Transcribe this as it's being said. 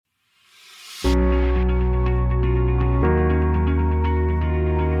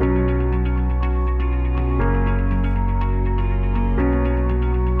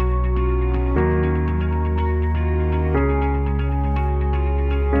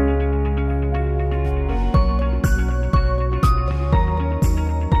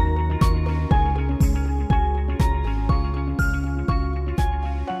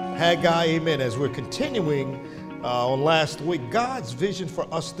Haggai, amen, as we're continuing on last week, God's vision for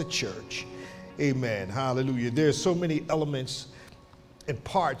us, the church. Amen. Hallelujah. There's so many elements and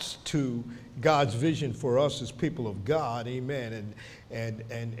parts to God's vision for us as people of God. Amen.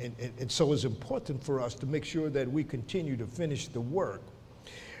 And so it's important for us to make sure that we continue to finish the work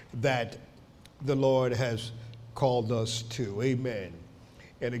that the Lord has called us to. Amen.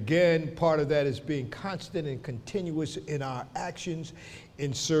 And again, part of that is being constant and continuous in our actions,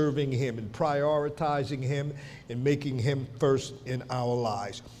 in serving Him, and prioritizing Him, and making Him first in our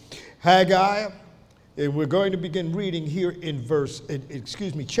lives. Haggai, and we're going to begin reading here in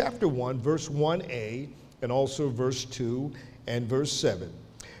chapter 1, verse 1a, and also verse 2 and verse 7.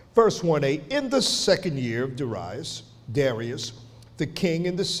 Verse 1a, in the second year of Darius, the king,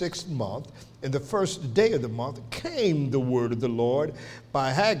 in the 6th month, in the first day of the month, came the word of the Lord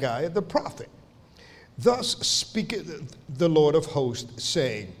by Haggai the prophet. Thus speaketh the Lord of hosts,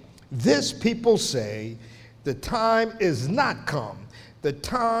 saying, this people say, the time is not come, the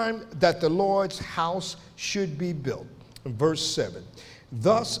time that the Lord's house should be built. Verse 7,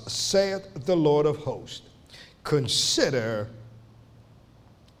 thus saith the Lord of hosts, consider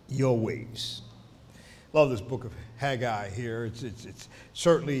your ways. Love this book of Haggai here. It's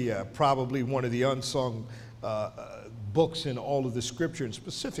certainly probably one of the unsung books in all of the scripture, and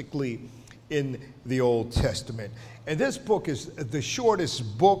specifically in the Old Testament. And this book is the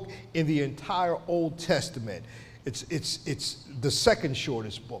shortest book in the entire Old Testament. It's the second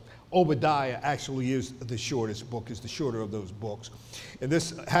shortest book. Obadiah actually is the shortest book, is the shorter of those books. And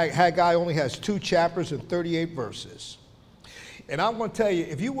this Haggai only has 2 chapters and 38 verses. And I'm going to tell you,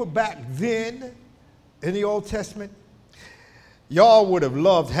 if you were back then in the Old Testament, y'all would have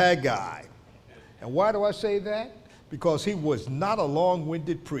loved Haggai. And why do I say that? Because he was not a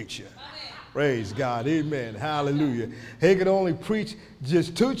long-winded preacher. Praise God. Amen. Hallelujah. He could only preach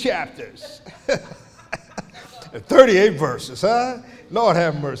just 2 chapters. 38 verses, huh? Lord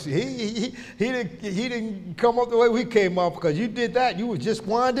have mercy. He didn't come up the way we came up, because you did that. You were just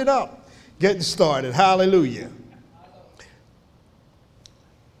winding up, getting started. Hallelujah.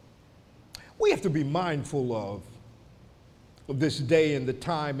 We have to be mindful of this day and the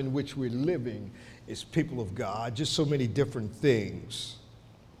time in which we're living as people of God. Just so many different things,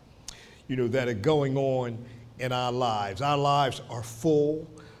 that are going on in our lives. Our lives are full,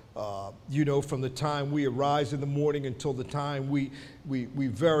 from the time we arise in the morning until the time we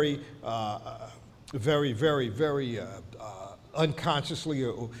very unconsciously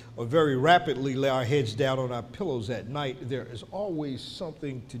or very rapidly lay our heads down on our pillows at night. There is always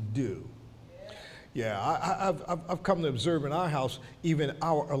something to do. Yeah, I've come to observe in our house, even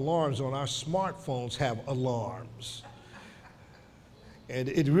our alarms on our smartphones have alarms. And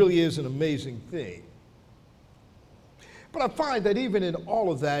it really is an amazing thing. But I find that even in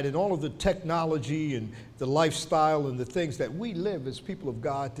all of that, in all of the technology and the lifestyle and the things that we live as people of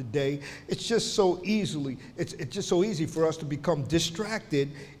God today, it's just so easy for us to become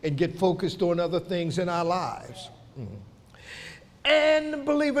distracted and get focused on other things in our lives. Mm-hmm. And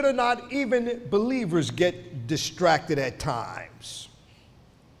believe it or not, even believers get distracted at times.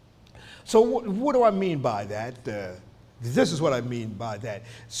 So what do I mean by that? This is what I mean by that.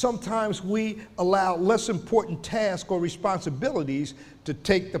 Sometimes we allow less important tasks or responsibilities to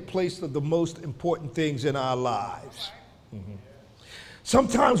take the place of the most important things in our lives. Mm-hmm.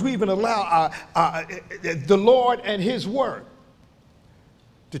 Sometimes we even allow the Lord and His Word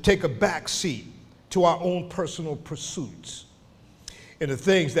to take a back seat to our own personal pursuits and the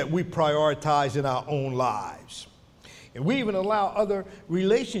things that we prioritize in our own lives. And we even allow other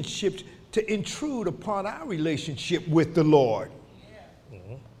relationships to intrude upon our relationship with the Lord.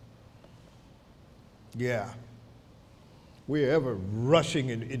 Mm-hmm. Yeah. We're ever rushing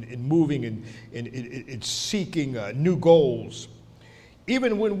and moving and seeking new goals,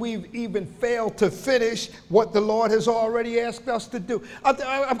 even when we've even failed to finish what the Lord has already asked us to do.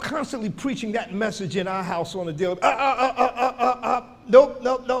 I'm constantly preaching that message in our house on the deal.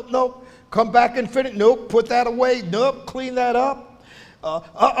 Nope. Come back and finish. Nope, put that away. Nope, clean that up.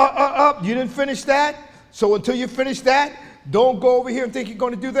 You didn't finish that. So until you finish that, don't go over here and think you're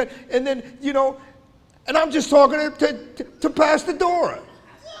going to do that. And then, and I'm just talking to Pastor Dora.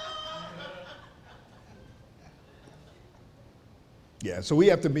 Yeah, so we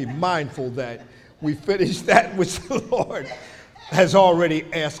have to be mindful that we finish that which the Lord has already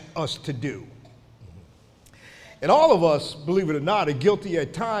asked us to do. And all of us, believe it or not, are guilty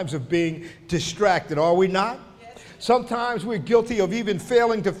at times of being distracted, are we not? Sometimes we're guilty of even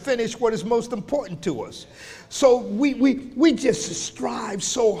failing to finish what is most important to us. So we just strive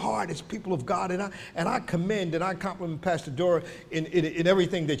so hard as people of God, and I commend and I compliment Pastor Dora in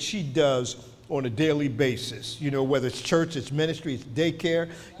everything that she does on a daily basis. You know, whether it's church, it's ministry, it's daycare,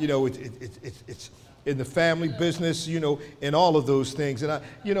 you know, it's in the family business, you know, and all of those things. And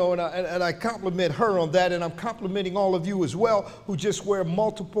I compliment her on that, and I'm complimenting all of you as well who just wear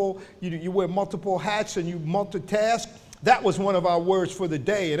multiple, you wear multiple hats and you multitask. That was one of our words for the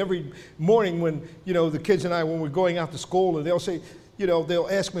day. And every morning when, you know, the kids and I, when we're going out to school, and they'll say, you know, they'll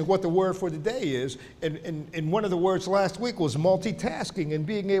ask me what the word for the day is. And one of the words last week was multitasking, and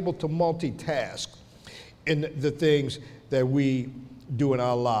being able to multitask in the things that we do in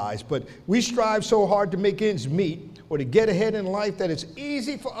our lives. But we strive so hard to make ends meet or to get ahead in life that it's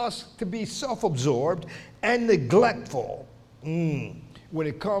easy for us to be self-absorbed and neglectful when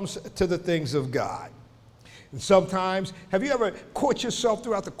it comes to the things of God. And sometimes, have you ever caught yourself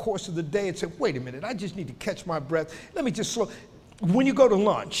throughout the course of the day and said, wait a minute, I just need to catch my breath. Let me just slow. When you go to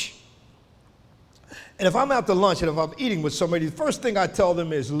lunch, and if I'm out to lunch and if I'm eating with somebody, the first thing I tell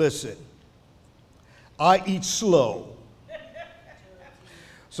them is, listen, I eat slow.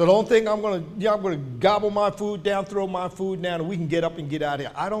 So don't think I'm going to gobble my food down, throw my food down, and we can get up and get out of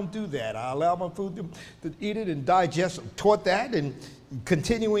here. I don't do that. I allow my food to eat it and digest. I'm taught that and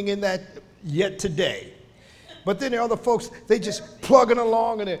continuing in that yet today. But then there are other folks, they just plugging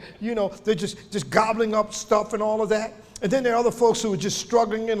along and they're just gobbling up stuff and all of that. And then there are other folks who are just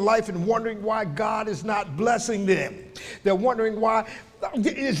struggling in life and wondering why God is not blessing them. They're wondering why,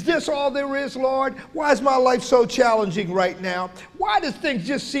 is this all there is, Lord? Why is my life so challenging right now? Why do things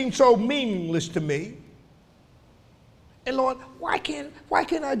just seem so meaningless to me? And Lord, why can't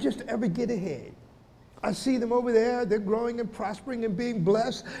I just ever get ahead? I see them over there, they're growing and prospering and being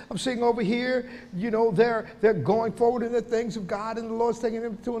blessed. I'm seeing over here, you know, they're going forward in the things of God, and the Lord's taking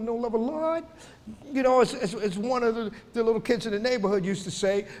them to a new level. Lord, you know, it's one of the little kids in the neighborhood used to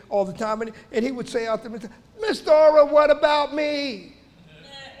say all the time, and he would say out there, Miss Dora, what about me?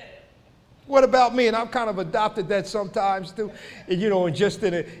 What about me? And I've kind of adopted that sometimes too, and, you know, and just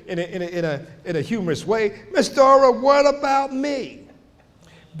in a humorous way. Miss Dora, what about me?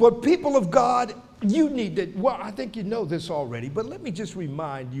 But people of God, you need to, well, I think you know this already, but let me just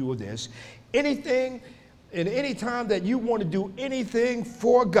remind you of this. Anything and any time that you want to do anything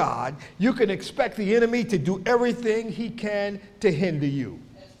for God, you can expect the enemy to do everything he can to hinder you.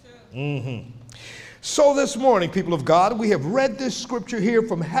 That's true. So this morning, people of God, we have read this scripture here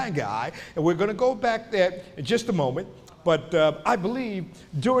from Haggai, and we're going to go back there in just a moment. But I believe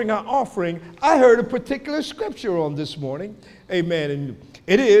during our offering, I heard a particular scripture on this morning. Amen. And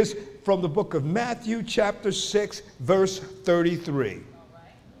it is from the book of Matthew, chapter 6, verse 33.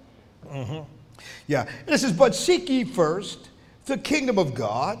 Yeah. And it says, but seek ye first the kingdom of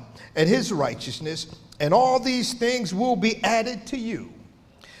God and his righteousness, and all these things will be added to you.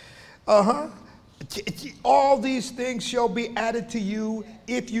 All these things shall be added to you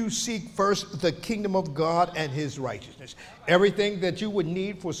if you seek first the kingdom of God and his righteousness. Everything that you would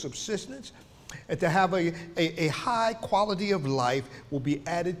need for subsistence and to have a high quality of life will be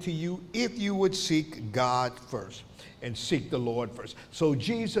added to you if you would seek God first and seek the Lord first. So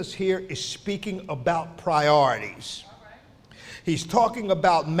Jesus here is speaking about priorities. He's talking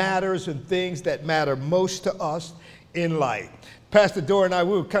about matters and things that matter most to us in life. Pastor Dora and I,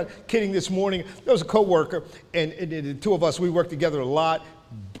 we were kind of kidding this morning. There was a coworker, and the two of us, we worked together a lot,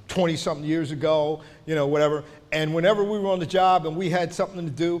 20-something years ago, you know, whatever. And whenever we were on the job and we had something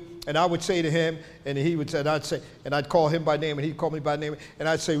to do, and I would say to him, and he would say, and I'd say, and I'd call him by name, and he'd call me by name, and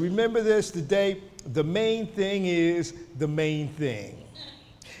I'd say, remember this today, the main thing is the main thing.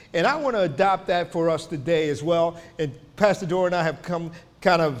 And I want to adopt that for us today as well. And Pastor Dora and I have come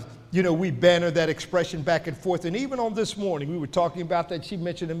kind of, you know, we banner that expression back and forth. And even on this morning, we were talking about that. She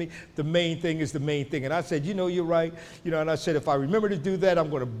mentioned to me, the main thing is the main thing. And I said, you know, you're right. You know, and I said, if I remember to do that, I'm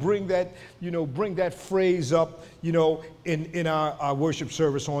going to bring that, you know, bring that phrase up, you know, in our worship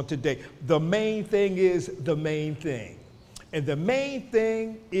service on today. The main thing is the main thing. And the main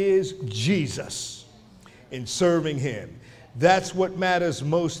thing is Jesus and serving him. That's what matters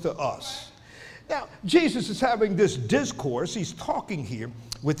most to us. Now, Jesus is having this discourse. He's talking here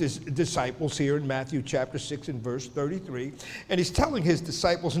with his disciples here in Matthew chapter 6 and verse 33. And he's telling his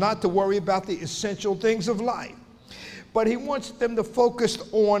disciples not to worry about the essential things of life, but he wants them to focus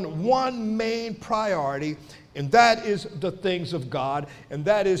on one main priority, and that is the things of God, and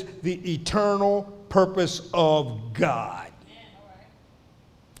that is the eternal purpose of God.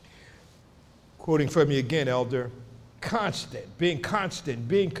 Quoting from you again, Elder, constant, being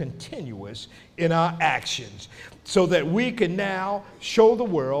continuous in our actions. so that we can now show the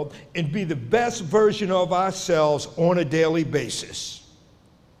world and be the best version of ourselves on a daily basis.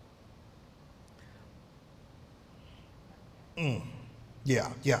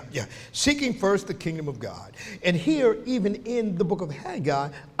 Yeah. Seeking first the kingdom of God. And here, even in the book of Haggai,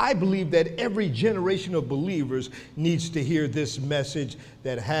 I believe that every generation of believers needs to hear this message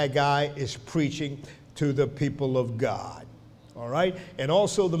that Haggai is preaching to the people of God. All right? And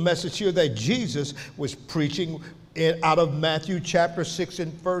also the message here that Jesus was preaching out of Matthew chapter 6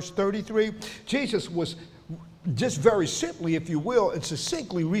 and verse 33. Jesus was just very simply, if you will, and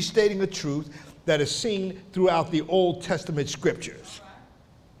succinctly restating a truth that is seen throughout the Old Testament scriptures.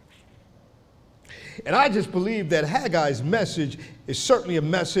 And I just believe that Haggai's message is certainly a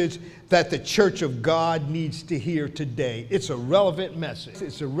message that the church of God needs to hear today. It's a relevant message.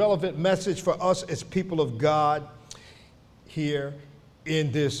 It's a relevant message for us as people of God here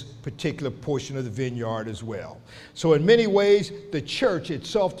in this particular portion of the vineyard as well. So in many ways, the church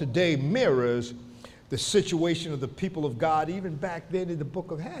itself today mirrors the situation of the people of God even back then in the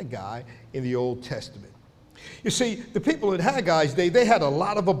book of Haggai in the Old Testament. You see, the people in Haggai's day, they had a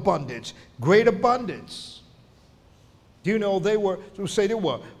lot of abundance, great abundance. You know, they were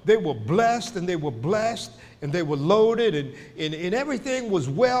blessed, and they were blessed, and they were loaded, and everything was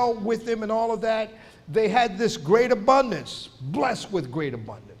well with them and all of that. They had this great abundance, blessed with great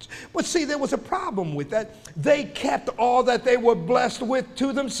abundance. But see, there was a problem with that. They kept all that they were blessed with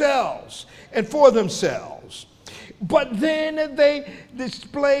to themselves and for themselves. But then they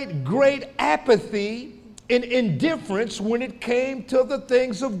displayed great apathy and indifference when it came to the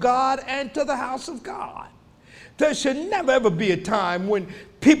things of God and to the house of God. There should never ever be a time when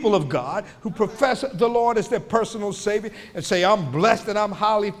people of God who profess the Lord as their personal Savior and say, I'm blessed and I'm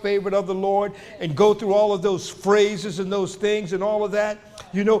highly favored of the Lord, and go through all of those phrases and those things and all of that,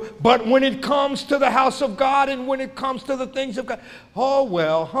 you know. But when it comes to the house of God and when it comes to the things of God, oh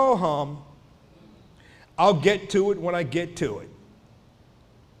well, ho-hum, I'll get to it when I get to it.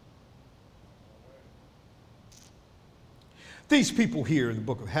 These people here in the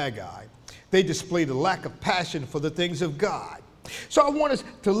book of Haggai, they displayed a lack of passion for the things of God. So I want us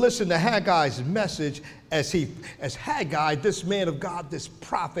to listen to Haggai's message as Haggai, this man of God, this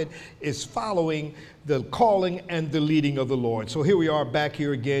prophet, is following the calling and the leading of the Lord. So here we are back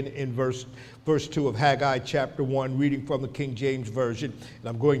here again in verse 2 of Haggai chapter 1, reading from the King James Version, and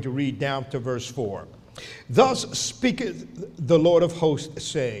I'm going to read down to verse 4. Thus speaketh the Lord of hosts,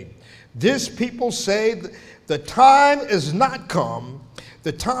 saying, this people say, the time is not come,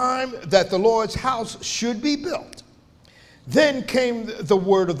 the time that the Lord's house should be built. Then came the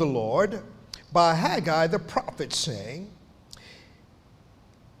word of the Lord by Haggai the prophet, saying,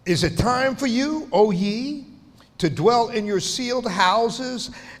 is it time for you, O ye, to dwell in your sealed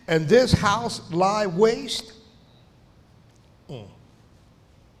houses, and this house lie waste?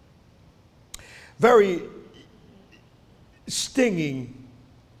 Very stinging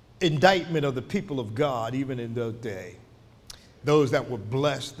indictment of the people of God, even in those days. Those that were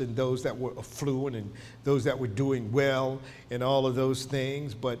blessed and those that were affluent and those that were doing well and all of those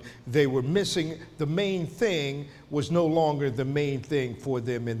things, but they were missing the main thing was no longer the main thing for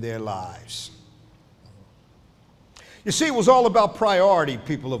them in their lives. You see, it was all about priority,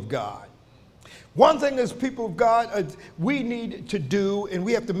 people of God. One thing as people of God, we need to do, and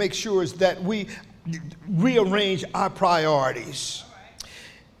we have to make sure, is that we rearrange our priorities.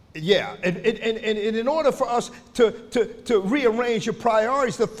 Yeah, and in order for us to rearrange your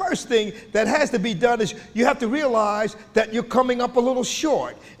priorities, the first thing that has to be done is you have to realize that you're coming up a little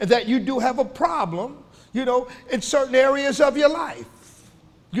short and that you do have a problem, you know, in certain areas of your life.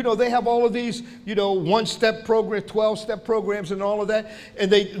 You know, they have all of these, you know, 1-step program, 12-step programs and all of that,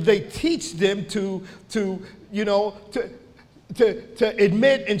 and they teach them to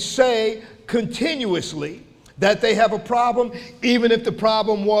admit and say continuously that they have a problem, even if the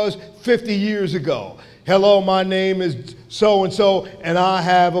problem was 50 years ago. Hello, my name is so-and-so, and I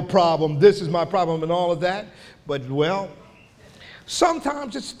have a problem. This is my problem and all of that. But, well,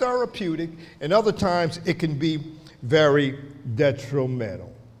 sometimes it's therapeutic, and other times it can be very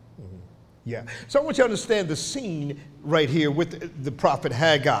detrimental. Yeah. So I want you to understand the scene right here with the prophet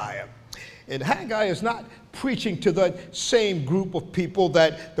Haggai. And Haggai is not preaching to the same group of people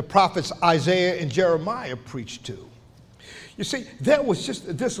that the prophets Isaiah and Jeremiah preached to. You see, there was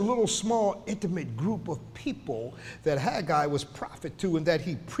just this little small intimate group of people that Haggai was prophet to and that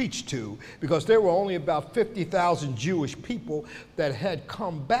he preached to, because there were only about 50,000 Jewish people that had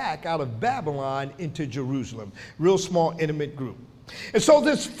come back out of Babylon into Jerusalem. Real small intimate group. And so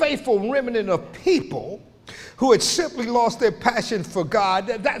this faithful remnant of people who had simply lost their passion for God.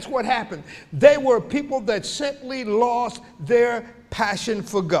 That's what happened. They were people that simply lost their passion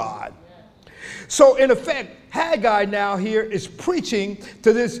for God. So in effect, Haggai now here is preaching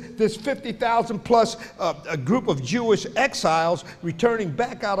to this 50,000 plus a group of Jewish exiles returning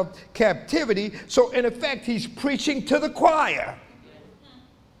back out of captivity. So in effect, he's preaching to the choir.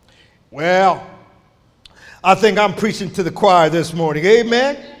 Well, I think I'm preaching to the choir this morning.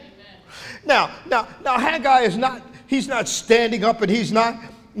 Amen? Now Haggai he's not standing up and he's not,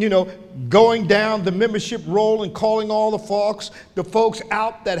 going down the membership roll and calling all the folks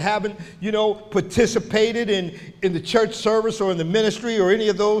out that haven't, participated in the church service or in the ministry or any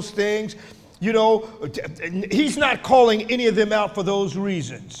of those things. He's not calling any of them out for those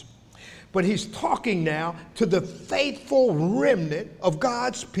reasons. But he's talking now to the faithful remnant of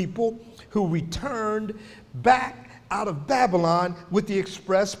God's people who returned back out of Babylon with the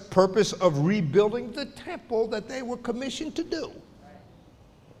express purpose of rebuilding the temple that they were commissioned to do.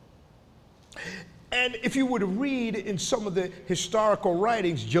 And if you were to read in some of the historical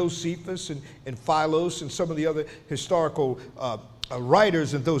writings, Josephus and Philos and some of the other historical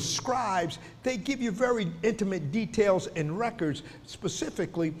writers and those scribes, they give you very intimate details and records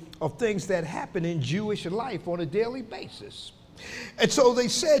specifically of things that happen in Jewish life on a daily basis. And so they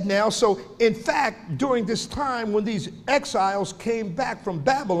said now, so in fact, during this time when these exiles came back from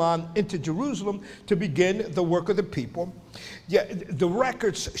Babylon into Jerusalem to begin the work of the people, the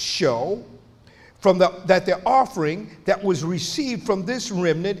records show that the offering that was received from this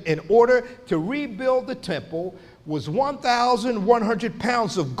remnant in order to rebuild the temple was 1,100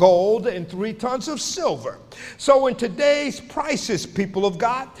 pounds of gold and 3 tons of silver. So in today's prices, people of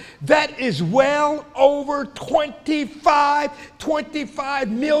God, that is well over $25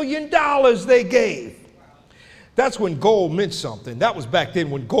 million they gave. That's when gold meant something. That was back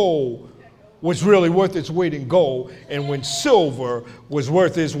then when gold was really worth its weight in gold and when silver was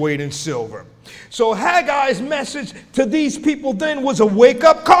worth its weight in silver. So Haggai's message to these people then was a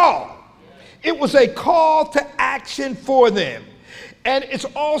wake-up call. It was a call to action for them. And it's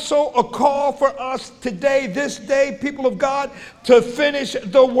also a call for us today, this day, people of God, to finish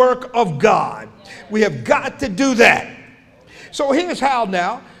the work of God. We have got to do that. So here's how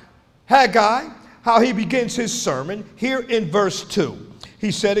now, Haggai, how he begins his sermon here in verse 2.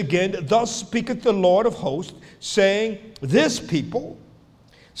 He said again, "Thus speaketh the Lord of hosts, saying, this people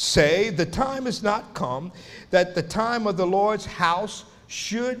say the time is not come, that the time of the Lord's house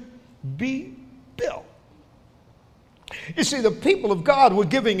should be built." You see, the people of God were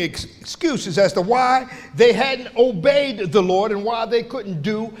giving excuses as to why they hadn't obeyed the Lord and why they couldn't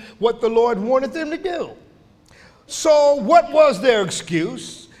do what the Lord wanted them to do. So what was their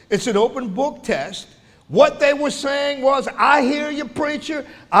excuse? It's an open book test. What they were saying was, I hear you, preacher.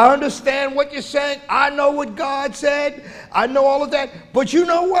 I understand what you're saying. I know what God said. I know all of that. But you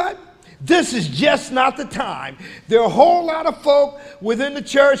know what? This is just not the time. There are a whole lot of folk within the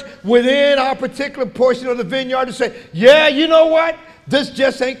church, within our particular portion of the vineyard to say, yeah, you know what? This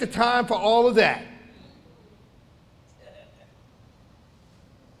just ain't the time for all of that.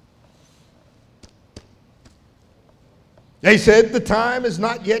 They said the time has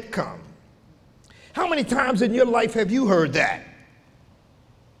not yet come. How many times in your life have you heard that?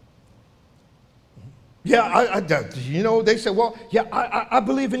 Yeah, they say, well, yeah, I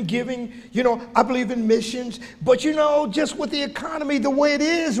believe in giving, I believe in missions, but just with the economy the way it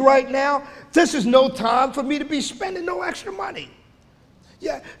is right now, this is no time for me to be spending no extra money.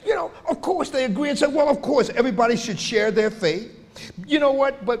 Yeah, of course they agree and say, well, of course everybody should share their faith. You know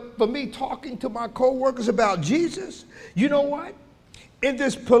what, but for me talking to my co-workers about Jesus, you know what? In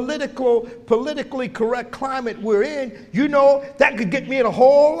this politically correct climate we're in, that could get me in a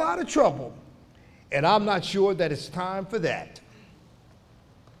whole lot of trouble. And I'm not sure that it's time for that.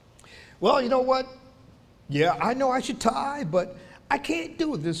 Well, you know what? Yeah, I know I should tithe, but I can't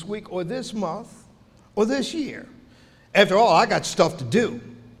do it this week or this month or this year. After all, I got stuff to do.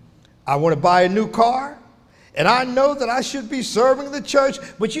 I want to buy a new car, and I know that I should be serving the church,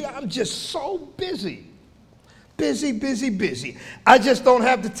 but I'm just so busy. Busy. I just don't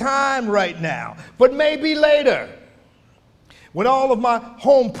have the time right now, but maybe later. When all of my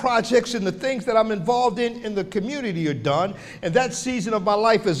home projects and the things that I'm involved in the community are done, and that season of my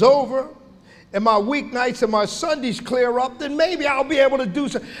life is over, and my weeknights and my Sundays clear up, then maybe I'll be able to do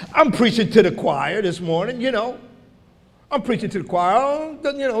something. I'm preaching to the choir this morning, I'm preaching to the choir.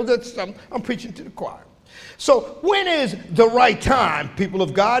 I'm preaching to the choir. So when is the right time, people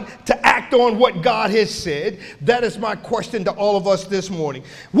of God, to act on what God has said? That is my question to all of us this morning.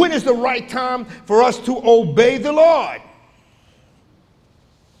 When is the right time for us to obey the Lord?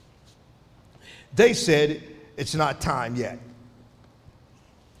 They said, it's not time yet.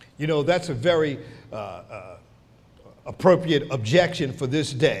 You know, that's a very appropriate objection for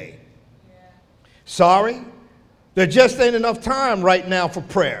this day. Sorry, there just ain't enough time right now for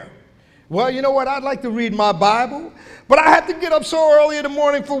prayer. Well, you know what? I'd like to read my Bible, but I have to get up so early in the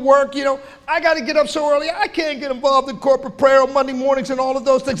morning for work. You know, I got to get up so early. I can't get involved in corporate prayer on Monday mornings and all of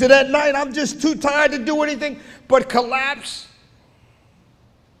those things. And at night, I'm just too tired to do anything but collapse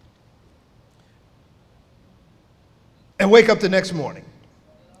and wake up the next morning.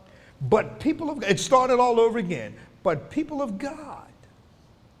 But people of God, it started all over again. But people of God,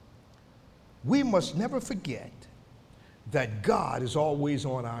 we must never forget that God is always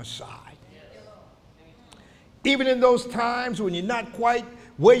on our side. Even in those times when you're not quite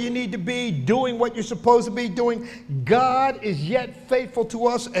where you need to be, doing what you're supposed to be doing, God is yet faithful to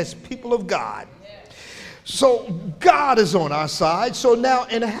us as people of God. So God is on our side. So now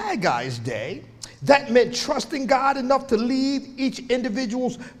in Haggai's day, that meant trusting God enough to leave each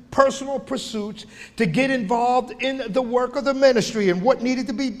individual's personal pursuits to get involved in the work of the ministry and what needed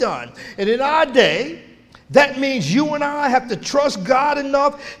to be done. And in our day, that means you and I have to trust God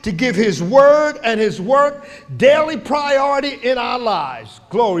enough to give his word and his work daily priority in our lives.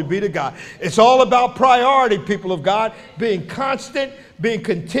 Glory be to God. It's all about priority, people of God, being constant, being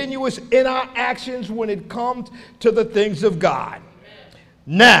continuous in our actions when it comes to the things of God.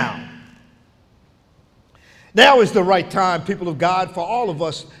 Now is the right time, people of God, for all of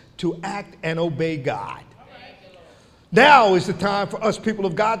us to act and obey God. Now is the time for us, people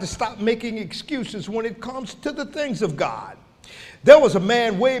of God, to stop making excuses when it comes to the things of God. There was a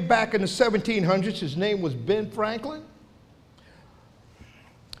man way back in the 1700s. His name was Ben Franklin.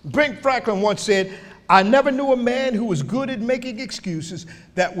 Ben Franklin once said, "I never knew a man who was good at making excuses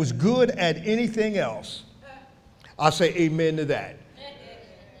that was good at anything else." I say amen to that.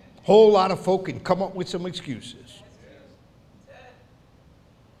 Whole lot of folk can come up with some excuses.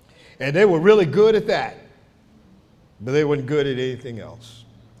 And they were really good at that. But they weren't good at anything else.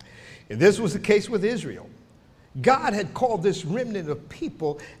 And this was the case with Israel. God had called this remnant of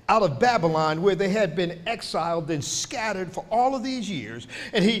people out of Babylon, where they had been exiled and scattered for all of these years.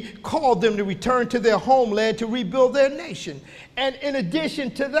 And he called them to return to their homeland to rebuild their nation. And in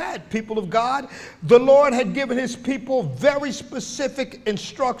addition to that, people of God, the Lord had given his people very specific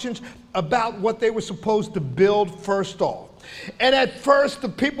instructions about what they were supposed to build first off. And at first, the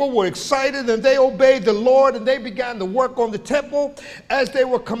people were excited and they obeyed the Lord and they began to work on the temple as they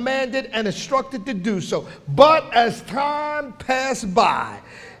were commanded and instructed to do so. But as time passed by,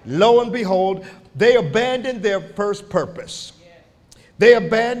 lo and behold, they abandoned their first purpose. They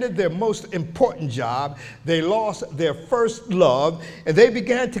abandoned their most important job. They lost their first love, and they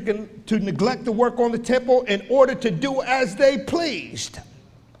began to neglect the work on the temple in order to do as they pleased.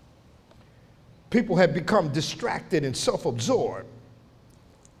 People have become distracted and self-absorbed.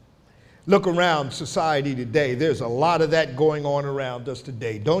 Look around society today. There's a lot of that going on around us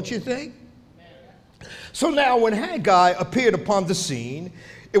today, don't you think? So now when Haggai appeared upon the scene,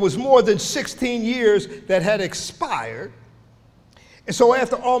 it was more than 16 years that had expired. And so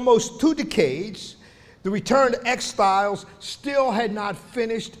after almost 2 decades, the returned exiles still had not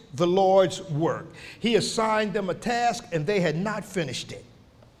finished the Lord's work. He assigned them a task and they had not finished it.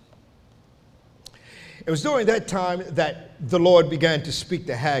 It was during that time that the Lord began to speak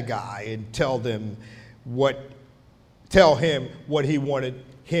to Haggai and tell him what he wanted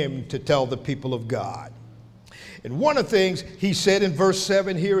him to tell the people of God. And one of the things he said in verse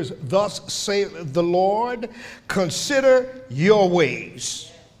 7 here is, "Thus saith the Lord, consider your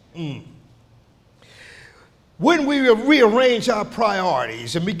ways." When we rearrange our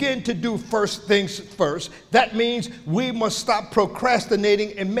priorities and begin to do first things first, that means we must stop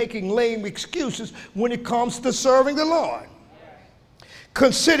procrastinating and making lame excuses when it comes to serving the Lord.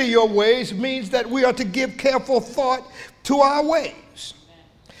 Consider your ways means that we are to give careful thought to our ways.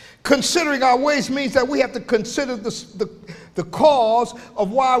 Considering our ways means that we have to consider the cause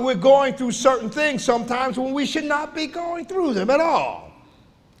of why we're going through certain things sometimes when we should not be going through them at all.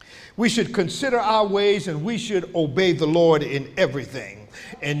 We should consider our ways and we should obey the Lord in everything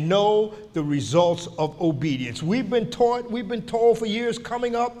and know the results of obedience. We've been told for years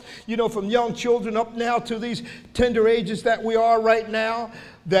coming up, from young children up now to these tender ages that we are right now,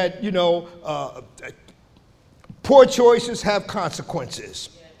 that, poor choices have consequences.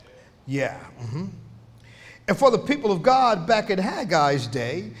 Yeah. And for the people of God back in Haggai's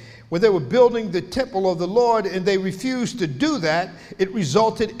day, when they were building the temple of the Lord and they refused to do that, it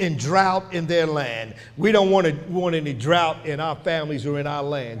resulted in drought in their land. We don't want any drought in our families or in our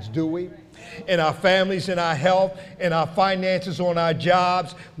lands, do we? In our families, in our health, in our finances, on our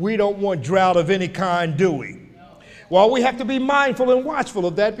jobs. We don't want drought of any kind, do we? Well, we have to be mindful and watchful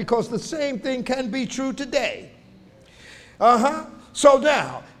of that, because the same thing can be true today. So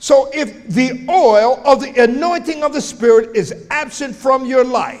if the oil of the anointing of the Spirit is absent from your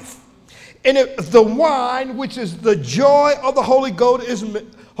life, and if the wine, which is the joy of the Holy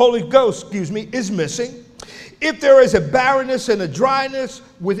Ghost, is missing, if there is a barrenness and a dryness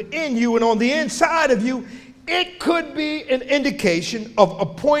within you and on the inside of you, it could be an indication of a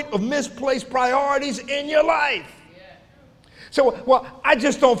point of misplaced priorities in your life. So, well, I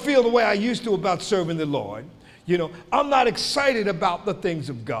just don't feel the way I used to about serving the Lord. You know, I'm not excited about the things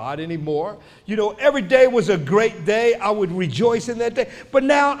of God anymore. You know, every day was a great day. I would rejoice in that day. But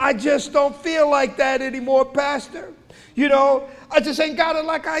now I just don't feel like that anymore, Pastor. You know, I just ain't got it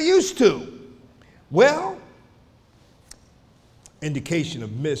like I used to. Well, indication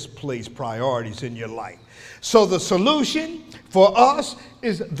of misplaced priorities in your life. So the solution for us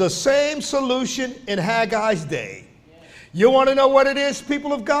is the same solution in Haggai's day. You want to know what it is,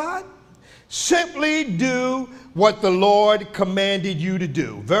 people of God? Simply do what the Lord commanded you to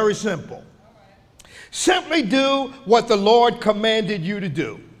do. Very simple. Simply do what the Lord commanded you to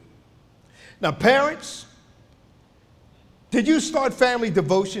do. Now, parents, did you start family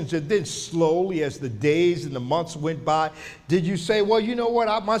devotions and then slowly, as the days and the months went by, did you say, well, you know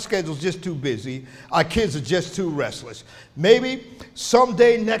what, my schedule's just too busy. Our kids are just too restless. Maybe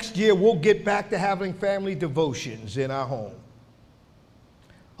someday next year we'll get back to having family devotions in our home.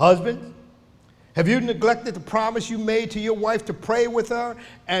 Husband, have you neglected the promise you made to your wife to pray with her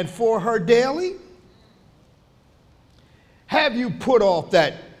and for her daily? Have you put off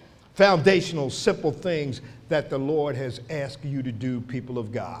that foundational, simple things that the Lord has asked you to do, people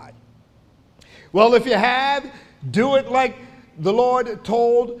of God? Well, if you have, do it like the Lord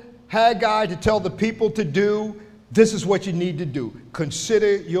told Haggai to tell the people to do. This is what you need to do.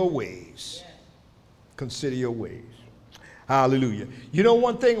 Consider your ways. Consider your ways. Hallelujah. You know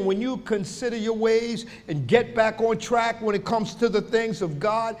one thing, when you consider your ways and get back on track when it comes to the things of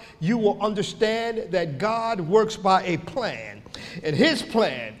God, you will understand that God works by a plan. And his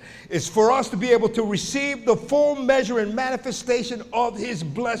plan is for us to be able to receive the full measure and manifestation of his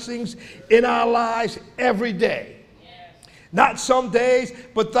blessings in our lives every day. Not some days,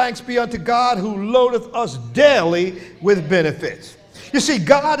 but thanks be unto God who loadeth us daily with benefits. You see,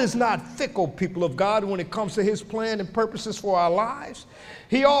 God is not fickle, people of God, when it comes to his plan and purposes for our lives.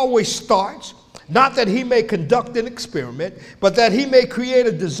 He always starts, not that he may conduct an experiment, but that he may create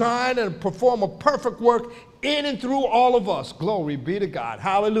a design and perform a perfect work in and through all of us. Glory be to God.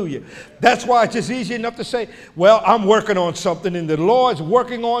 Hallelujah. That's why it's just easy enough to say, well, I'm working on something, and the Lord's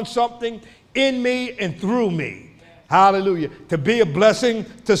working on something in me and through me. Hallelujah. To be a blessing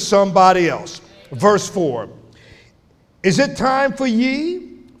to somebody else. Verse 4. Is it time for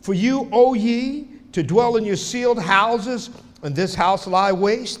you, O ye, to dwell in your sealed houses, and this house lie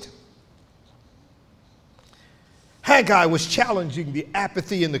waste? Haggai was challenging the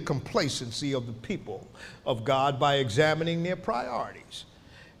apathy and the complacency of the people of God by examining their priorities.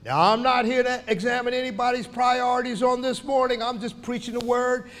 Now, I'm not here to examine anybody's priorities on this morning. I'm just preaching the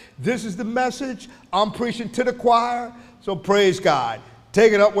word. This is the message. I'm preaching to the choir. So praise God.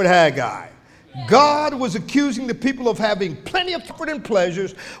 Take it up with Haggai. God was accusing the people of having plenty of comfort and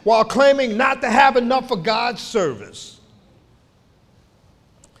pleasures while claiming not to have enough for God's service.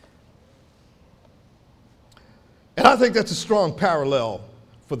 And I think that's a strong parallel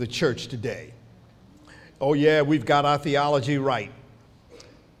for the church today. Oh yeah, we've got our theology right.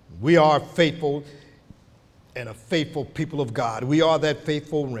 We are faithful and a faithful people of God. We are that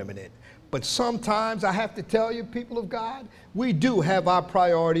faithful remnant. But sometimes I have to tell you, people of God, we do have our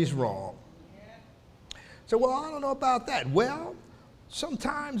priorities wrong. So, well, I don't know about that. Well,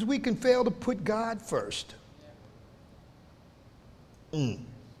 sometimes we can fail to put God first. And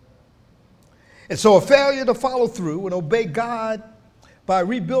so a failure to follow through and obey God by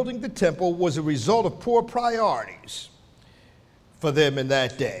rebuilding the temple was a result of poor priorities for them in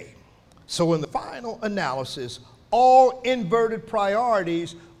that day. So in the final analysis, all inverted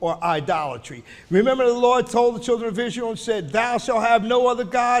priorities are idolatry. Remember the Lord told the children of Israel and said, thou shalt have no other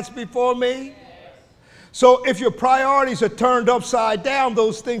gods before me? So if your priorities are turned upside down,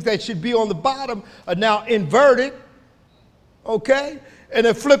 those things that should be on the bottom are now inverted, okay? And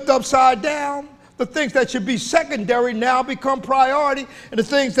they're flipped upside down. The things that should be secondary now become priority, and the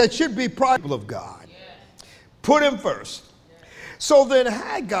things that should be people of God. Put him first. So then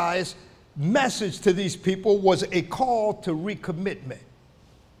Haggai's message to these people was a call to recommitment.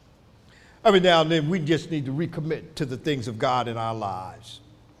 Every now and then we just need to recommit to the things of God in our lives.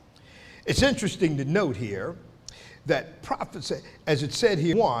 It's interesting to note here that prophets, as it said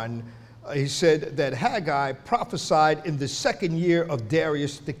here, he said that Haggai prophesied in the 2nd year of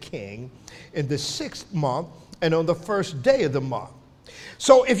Darius the king, in the 6th month, and on the 1st day of the month.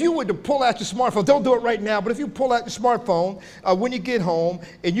 So if you were to pull out your smartphone, don't do it right now, but if you pull out your smartphone when you get home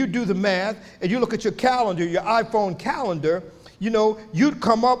and you do the math and you look at your calendar, your iPhone calendar, you know, you'd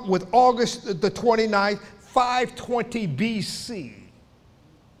come up with August the 29th, 520 BC.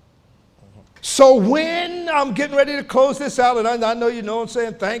 So when I'm getting ready to close this out, and I know you know what I'm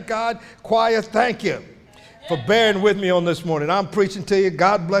saying, thank God, choir, thank you for bearing with me on this morning. I'm preaching to you.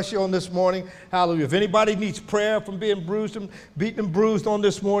 God bless you on this morning. Hallelujah. If anybody needs prayer from being bruised and beaten and bruised on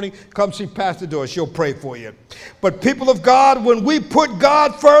this morning, come see Pastor Doris. She'll pray for you. But people of God, when we put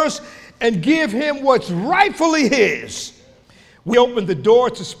God first and give him what's rightfully his, we open the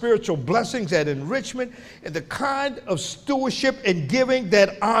door to spiritual blessings and enrichment and the kind of stewardship and giving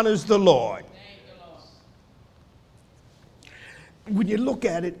that honors the Lord. When you look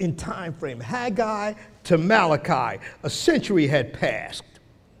at it in time frame, Haggai to Malachi, a century had passed.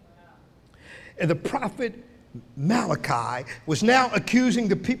 And the prophet Malachi was now accusing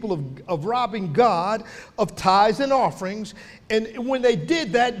the people of robbing God of tithes and offerings. And when they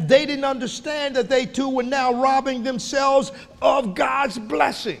did that, they didn't understand that they too were now robbing themselves of God's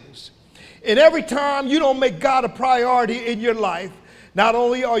blessings. And every time you don't make God a priority in your life, not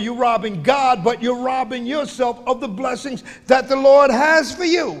only are you robbing God, but you're robbing yourself of the blessings that the Lord has for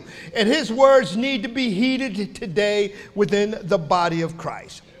you. And his words need to be heeded today within the body of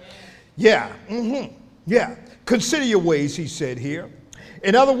Christ. Yeah. Consider your ways, he said here.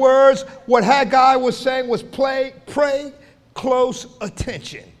 In other words, what Haggai was saying was pray close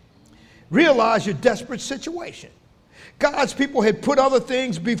attention. Realize your desperate situation. God's people had put other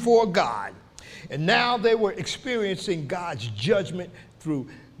things before God. And now they were experiencing God's judgment through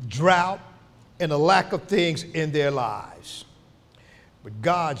drought and a lack of things in their lives. But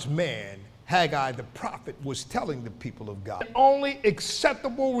God's man, Haggai the prophet, was telling the people of God, the only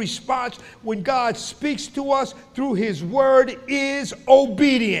acceptable response when God speaks to us through his word is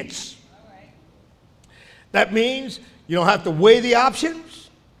obedience. All right. That means you don't have to weigh the options.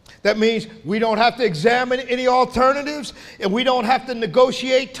 That means we don't have to examine any alternatives, and we don't have to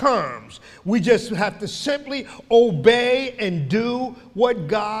negotiate terms. We just have to simply obey and do what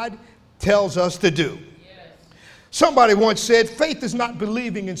God tells us to do. Yes. Somebody once said, faith is not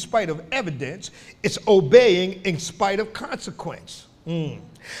believing in spite of evidence, it's obeying in spite of consequence.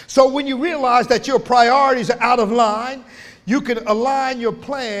 So when you realize that your priorities are out of line, you can align your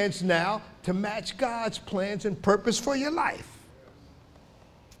plans now to match God's plans and purpose for your life.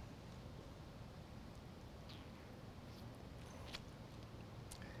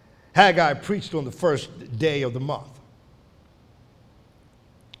 Haggai preached on the 1st day of the month.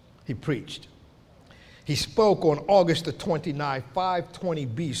 He preached. He spoke on August the 29th, 520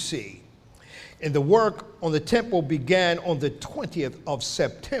 BC. And the work on the temple began on the 20th of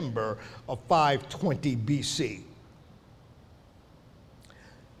September of 520 BC.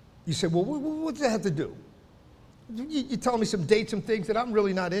 You say, well, what does that have to do? You're telling me some dates and things that I'm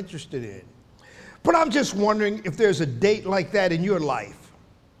really not interested in. But I'm just wondering if there's a date like that in your life.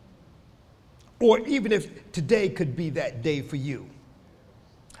 Or even if today could be that day for you.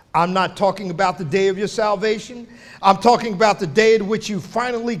 I'm not talking about the day of your salvation. I'm talking about the day in which you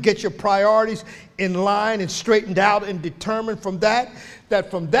finally get your priorities in line and straightened out and determined from that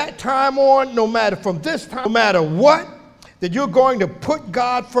from that time on, no matter from this time, no matter what, that you're going to put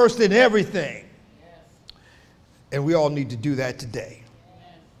God first in everything. Yes. And we all need to do that today.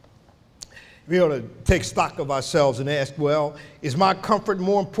 We ought to take stock of ourselves and ask, well, is my comfort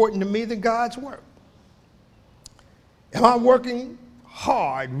more important to me than God's work? Am I working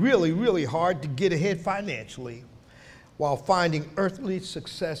hard, really, really hard to get ahead financially while finding earthly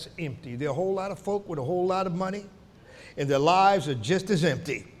success empty? There are a whole lot of folk with a whole lot of money, and their lives are just as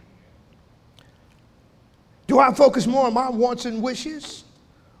empty. Do I focus more on my wants and wishes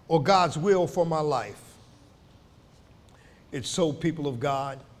or God's will for my life? It's so, people of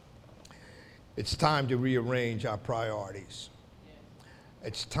God, it's time to rearrange our priorities.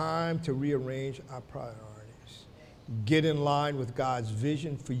 It's time to rearrange our priorities. Get in line with God's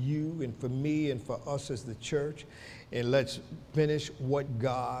vision for you and for me and for us as the church, and let's finish what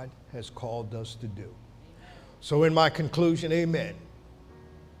God has called us to do. So in my conclusion, amen,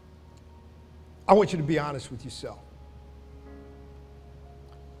 I want you to be honest with yourself.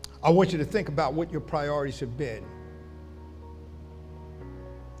 I want you to think about what your priorities have been.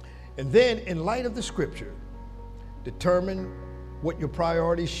 And then, in light of the scripture, determine what your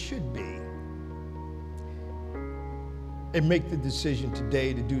priorities should be and make the decision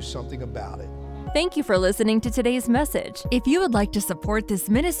today to do something about it. Thank you for listening to today's message. If you would like to support this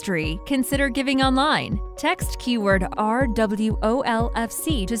ministry, consider giving online. Text keyword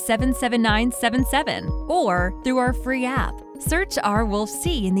RWOLFC to 77977 or through our free app. Search R Wolf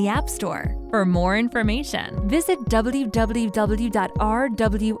C in the App Store. For more information, visit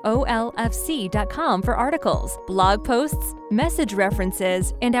www.rwolfc.com for articles, blog posts, message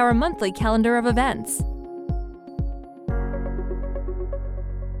references, and our monthly calendar of events.